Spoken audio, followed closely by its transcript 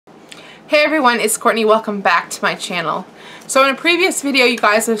Hey everyone, it's Courtney. Welcome back to my channel. So in a previous video you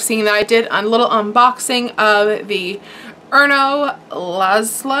guys have seen that I did a little unboxing of the Erno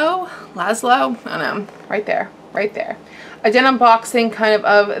Laszlo, I don't know, right there. I did an unboxing kind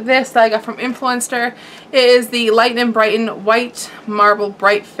of this that I got from Influenster. It is the Light and Brighten White Marble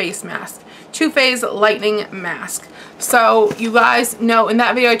Bright Face Mask. Two-phase lightning mask. So you guys know in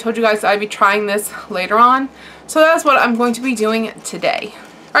that video I told you guys that I'd be trying this later on. So that's what I'm going to be doing today.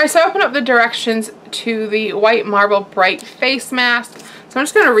 Alright, so I opened up the directions to the White Marble Bright Face Mask. So I'm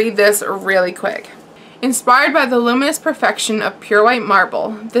just going to read this really quick. Inspired by the luminous perfection of pure white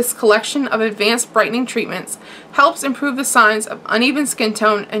marble, this collection of advanced brightening treatments helps improve the signs of uneven skin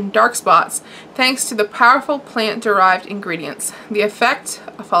tone and dark spots thanks to the powerful plant-derived ingredients. The effect,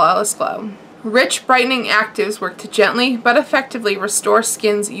 a flawless glow. Rich brightening actives work to gently but effectively restore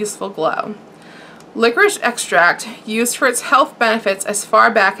skin's youthful glow. Licorice extract, used for its health benefits as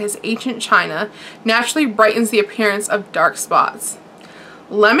far back as ancient China, naturally brightens the appearance of dark spots.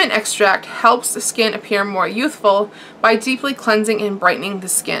 Lemon extract helps the skin appear more youthful by deeply cleansing and brightening the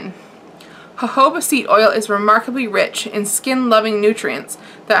skin. Jojoba seed oil is remarkably rich in skin-loving nutrients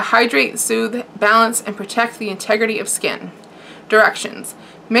that hydrate, soothe, balance, and protect the integrity of skin. Directions.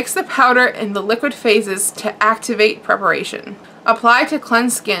 Mix the powder in the liquid phases to activate preparation. Apply to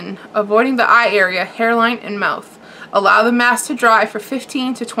cleanse skin, avoiding the eye area, hairline, and mouth. Allow the mask to dry for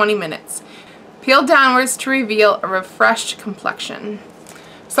 15 to 20 minutes. Peel downwards to reveal a refreshed complexion.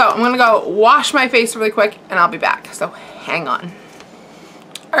 So I'm going to go wash my face really quick and I'll be back. So hang on.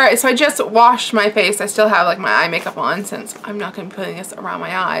 Alright, so I just washed my face. I still have like my eye makeup on since I'm not going to be putting this around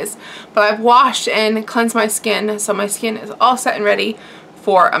my eyes. But I've washed and cleansed my skin, so my skin is all set and ready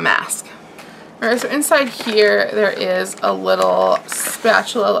for a mask. Alright, so inside here there is a little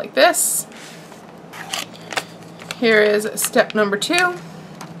spatula like this. Here is step number 2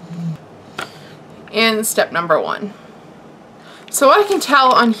 and step number 1. So what I can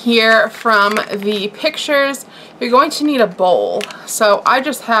tell on here from the pictures, you're going to need a bowl. So I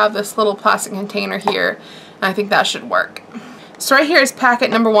just have this little plastic container here and I think that should work. So right here is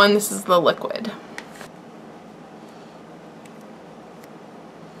packet number 1. This is the liquid.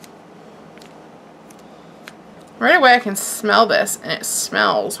 Right away I can smell this and it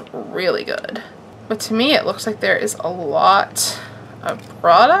smells really good. But to me it looks like there is a lot of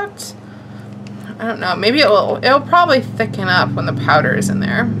product. I don't know, maybe it'll probably thicken up when the powder is in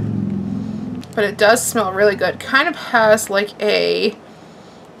there. But it does smell really good. Kind of has like a,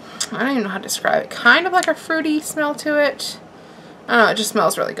 I don't even know how to describe it, kind of like a fruity smell to it. I don't know, it just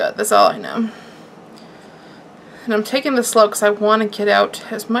smells really good. That's all I know. And I'm taking this slow because I want to get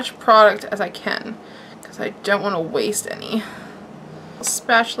out as much product as I can. Because I don't want to waste any.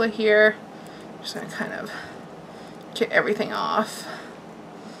 Spatula here. Just going to kind of get everything off.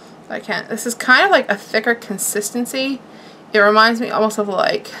 I can't. This is kind of like a thicker consistency. It reminds me almost of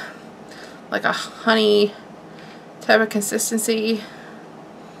like a honey type of consistency.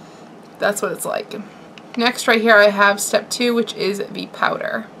 That's what it's like. Next right here I have step 2, which is the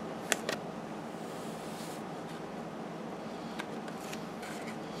powder.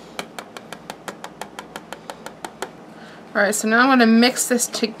 Alright, so now I'm going to mix this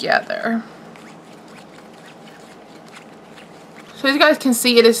together. So as you guys can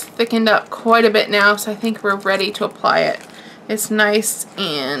see, it is thickened up quite a bit now, so I think we're ready to apply it. It's nice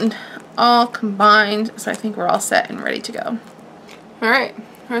and all combined, so I think we're all set and ready to go. Alright,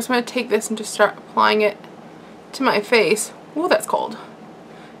 I'm just going to take this and just start applying it to my face. Ooh, that's cold.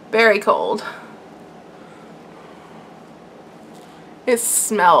 Very cold. It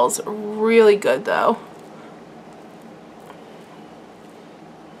smells really good though.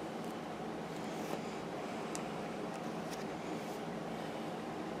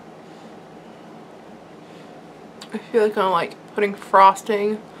 I feel like I'm like putting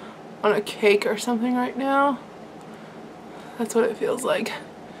frosting on a cake or something right now. That's what it feels like.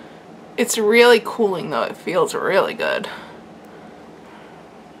 It's really cooling though. It feels really good.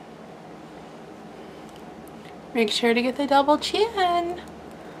 Make sure to get the double chin.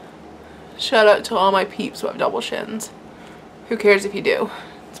 Shout out to all my peeps who have double chins. Who cares if you do?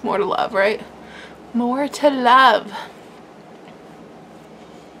 It's more to love, right? More to love.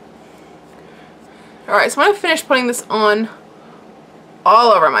 Alright, so I'm going to finish putting this on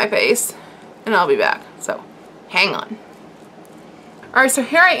all over my face and I'll be back. So, hang on. Alright, so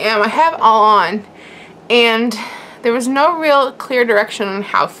here I am. I have it all on and there was no real clear direction on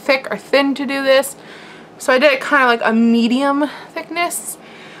how thick or thin to do this. So I did it kind of like a medium thickness.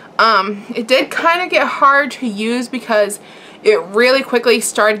 It did kind of get hard to use because it really quickly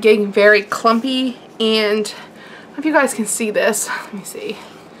started getting very clumpy and I don't know if you guys can see this. Let me see.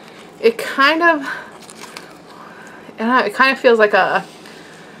 it kind of, I don't know, it kind of feels like a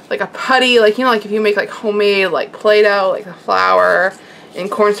putty, like, you know, like if you make like homemade like Play-Doh, like the flour and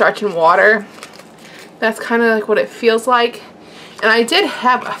cornstarch and water. That's kind of like what it feels like. And I did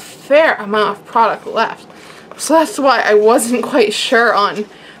have a fair amount of product left. So that's why I wasn't quite sure on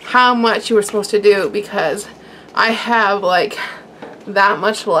how much you were supposed to do, because I have like that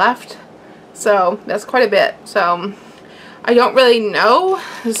much left. So that's quite a bit. So I don't really know.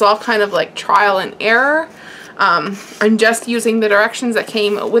 This is all kind of like trial and error. I'm just using the directions that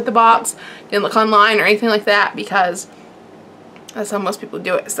came with the box. Didn't look online or anything like that, because that's how most people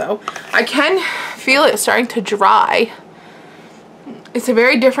do it. So I can feel it starting to dry. It's a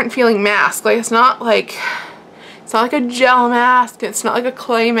very different feeling mask. Like it's not like a gel mask. It's not like a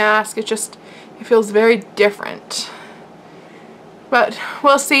clay mask. It feels very different. But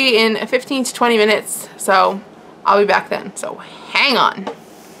we'll see in 15 to 20 minutes. So I'll be back then. So hang on.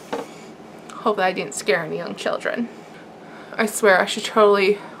 Hopefully I didn't scare any young children. I swear I should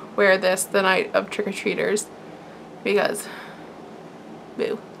totally wear this the night of trick-or-treaters, because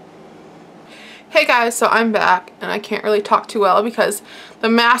boo. Hey guys, so I'm back and I can't really talk too well because the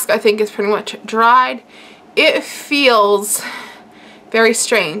mask I think is pretty much dried. It feels very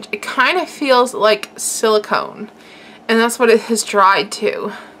strange. It kind of feels like silicone, and that's what it has dried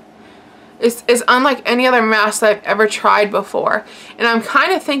to. It's unlike any other mask that I've ever tried before, and I'm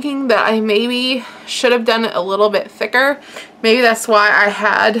kind of thinking that I maybe should have done it a little bit thicker. Maybe that's why I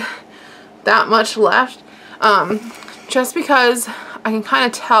had that much left, just because I can kind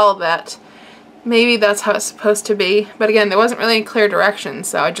of tell that maybe that's how it's supposed to be. But again, there wasn't really any clear directions,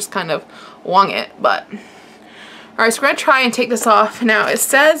 so I just kind of wung it. But alright, so we're going to try and take this off. Now it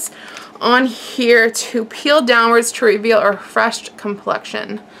says on here to peel downwards to reveal a refreshed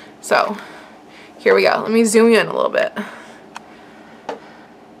complexion. So here we go. Let me zoom you in a little bit.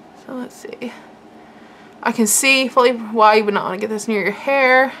 So let's see. I can see fully why you would not want to get this near your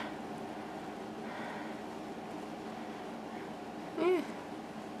hair.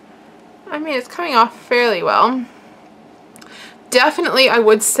 I mean, it's coming off fairly well. Definitely, I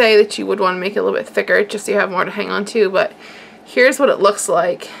would say that you would want to make it a little bit thicker just so you have more to hang on to, but here's what it looks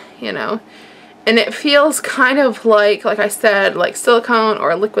like, you know. And it feels kind of like I said, like silicone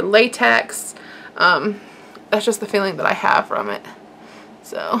or liquid latex. That's just the feeling that I have from it.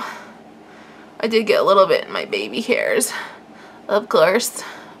 So, I did get a little bit in my baby hairs. Of course.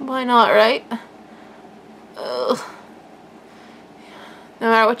 Why not, right? Ugh. No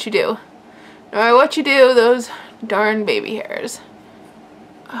matter what you do. No matter what you do, those darn baby hairs.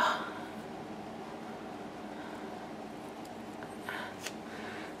 Ugh.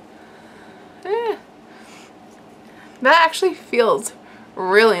 That actually feels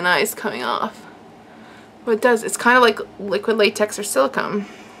really nice coming off. But it does, it's kind of like liquid latex or silicone.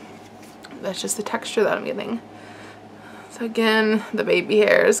 That's just the texture that I'm getting. So again, the baby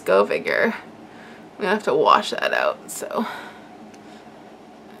hairs, go figure. I'm gonna have to wash that out, so.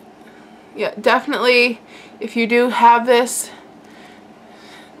 Yeah, definitely, if you do have this,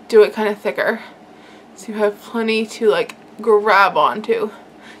 do it kind of thicker. So you have plenty to like grab onto.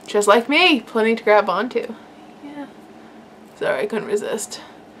 Just like me, plenty to grab onto. Yeah. Sorry, I couldn't resist.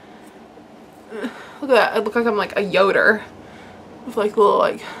 Look at that, I look like I'm like a Yoder. With like little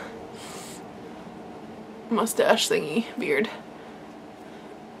like mustache thingy beard.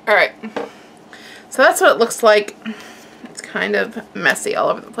 Alright. So that's what it looks like. It's kind of messy all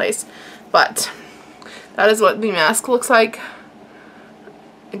over the place. But that is what the mask looks like.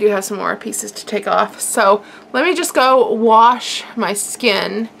 I do have some more pieces to take off. So let me just go wash my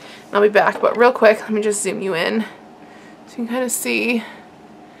skin and I'll be back. But real quick, let me just zoom you in so you can kind of see,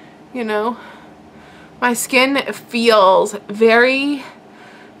 you know. My skin feels very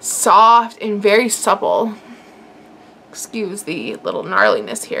soft and very supple. Excuse the little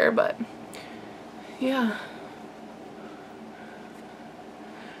gnarliness here, but yeah.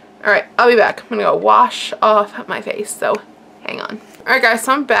 Alright, I'll be back. I'm gonna go wash off my face, so hang on. Alright guys,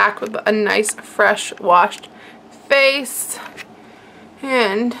 so I'm back with a nice, fresh, washed face.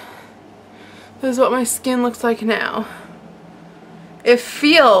 And this is what my skin looks like now. It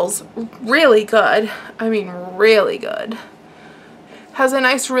feels really good. I mean, really good. Has a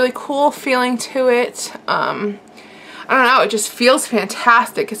nice, really cool feeling to it. I don't know, it just feels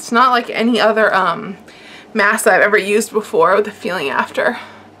fantastic. It's not like any other mask that I've ever used before with the feeling after.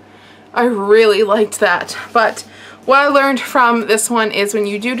 I really liked that. But what I learned from this one is when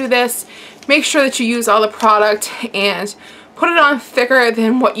you do this, make sure that you use all the product and put it on thicker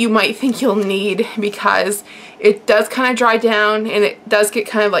than what you might think you'll need, because it does kind of dry down and it does get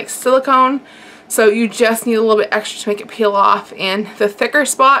kind of like silicone. So you just need a little bit extra to make it peel off, and the thicker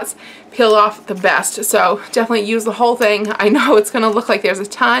spots peel off the best. So definitely use the whole thing. I know it's going to look like there's a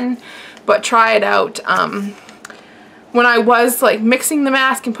ton, but try it out. When I was like mixing the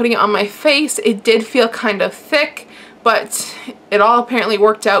mask and putting it on my face, it did feel kind of thick, but it all apparently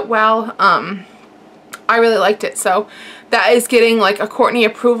worked out well. I really liked it, so that is getting like a Courtney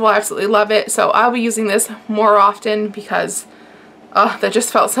approval. I absolutely love it, so I'll be using this more often because that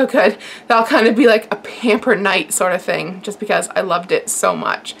just felt so good. That'll kind of be like a pamper night sort of thing, just because I loved it so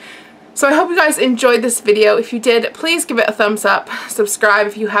much. So I hope you guys enjoyed this video. If you did, please give it a thumbs up, subscribe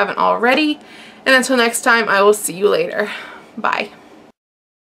if you haven't already, and until next time, I will see you later. Bye.